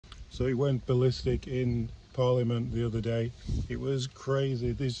So it went ballistic in Parliament the other day. It was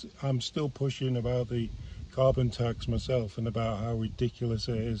crazy. I'm still pushing about the carbon tax myself and about how ridiculous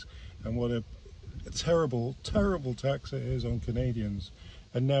it is and what a terrible, terrible tax it is on Canadians.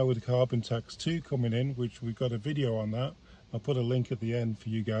 And now with the carbon tax 2 coming in, which we've got a video on that, I'll put a link at the end for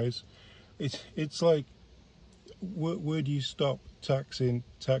you guys. It's like, where do you stop taxes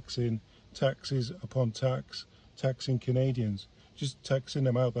upon taxing Canadians, just taxing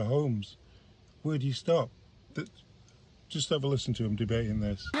them out their homes? Where do you stop? Just have a listen to them debating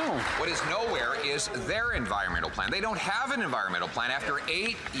this. What is nowhere is their environmental plan. They don't have an environmental plan. After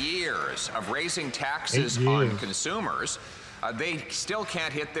 8 years of raising taxes on consumers, they still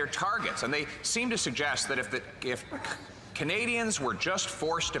can't hit their targets. And they seem to suggest that if Canadians were just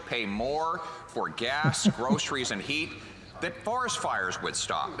forced to pay more for gas, groceries, and heat, that forest fires would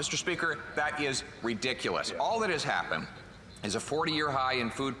stop. Mr. Speaker, that is ridiculous. All that has happened is a 40-year high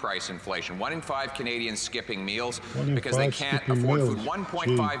in food price inflation. 1 in 5 Canadians skipping meals because they can't afford food.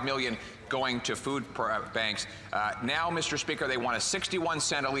 1.5 million going to food banks. Now, Mr. Speaker, they want a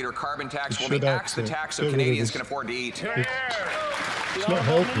 61-cent a litre carbon tax. Well, they axe the tax so Canadians can afford to eat. It's not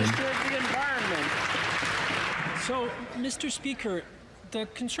helping. So, Mr. Speaker, the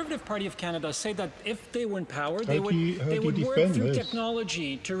Conservative Party of Canada say that if they were in power, they would work through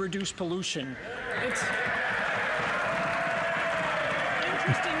technology to reduce pollution. It's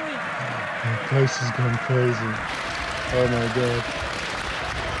interestingly, the place has gone crazy. Oh my God!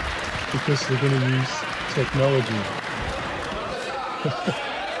 Because they're going to use technology.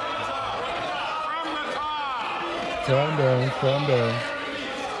 Calm down, calm down.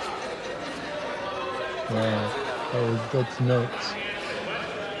 Wow, that's nuts.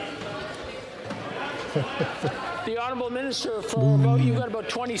 The Honourable Minister, you've got about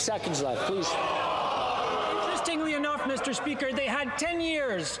 20 seconds left, please. Interestingly enough, Mr. Speaker, they had 10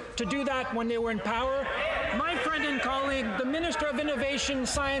 years to do that when they were in power. My friend and colleague, the Minister of Innovation,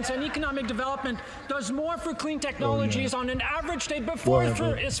 Science and Economic Development, does more for clean technologies on an average day before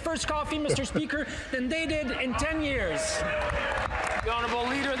his first coffee, Mr. Speaker, than they did in 10 years. The Honourable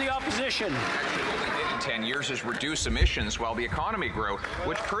Leader of the Opposition. Actually, what we did in 10 years is reduce emissions while the economy grew,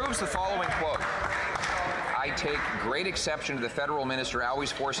 which proves the following quote. I take great exception to the federal minister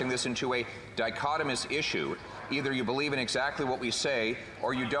always forcing this into a dichotomous issue. Either you believe in exactly what we say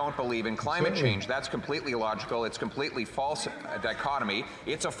or you don't believe in climate change. That's completely illogical. It's completely false dichotomy.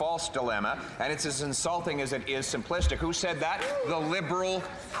 It's a false dilemma, and it's as insulting as it is simplistic. Who said that? The Liberal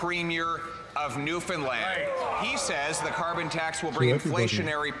Premier of Newfoundland. He says the carbon tax will bring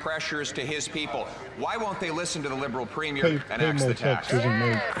inflationary pressures to his people. Why won't they listen to the Liberal Premier and axe the tax? Doesn't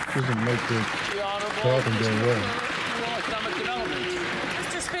make the carbon go away.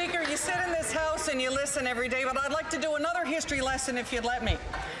 Mr. Speaker, you sit in this House and you listen every day, but I'd like to do another history lesson if you'd let me.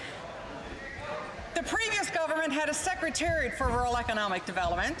 The previous government had a Secretariat for Rural Economic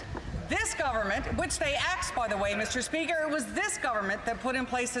Development. This government, which they axed, by the way, Mr. Speaker, it was this government that put in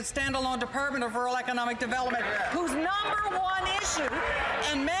place a standalone Department of Rural Economic Development, whose #1 issue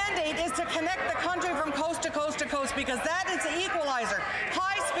and mandate is to connect the country from coast to coast to coast, because that is the equalizer.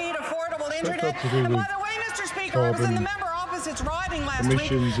 High-speed, affordable internet. And by the way, Mr. Speaker, I was in the member opposite's riding last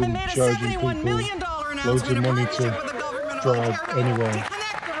week and made a $71 million announcement in partnership with the government of Ontario to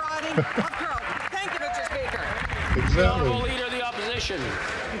connect the riding of Carleton. Thank you, Mr. Speaker. Exactly. The Honourable Leader of the Opposition.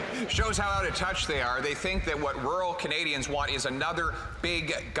 Shows how out of touch they are. They think that what rural Canadians want is another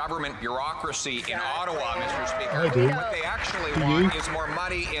big government bureaucracy in Ottawa, Mr. Speaker. I do. What they actually want is more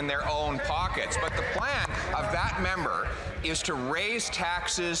money in their own pockets. But the plan of that member is to raise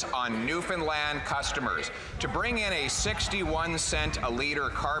taxes on Newfoundland customers, to bring in a 61-cent a litre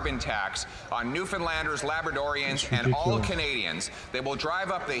carbon tax on Newfoundlanders, Labradorians, and all Canadians that will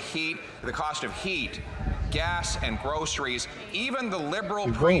drive up the cost of heat, gas, and groceries. Even the Liberal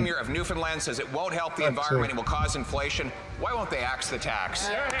Premier of Newfoundland says it won't help the environment, it will cause inflation. Why won't they axe the tax?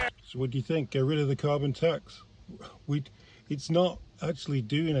 So what do you think? Get rid of the carbon tax? It's not actually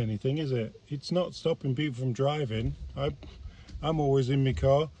doing anything, is it? It's not stopping people from driving. I'm always in my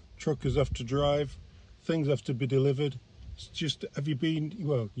car. Truckers have to drive. Things have to be delivered. It's just, have you been,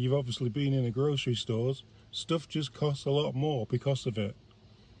 well, you've obviously been in the grocery stores. Stuff just costs a lot more because of it.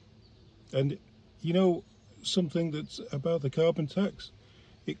 And, you know, something that's about the carbon tax,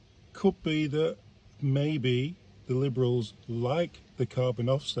 it could be that maybe the Liberals like the carbon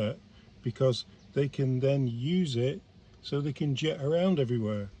offset because they can then use it so they can jet around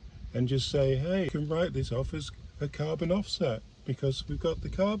everywhere and just say, hey, you can write this off as a carbon offset because we've got the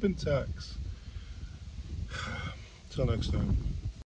carbon tax. Till next time.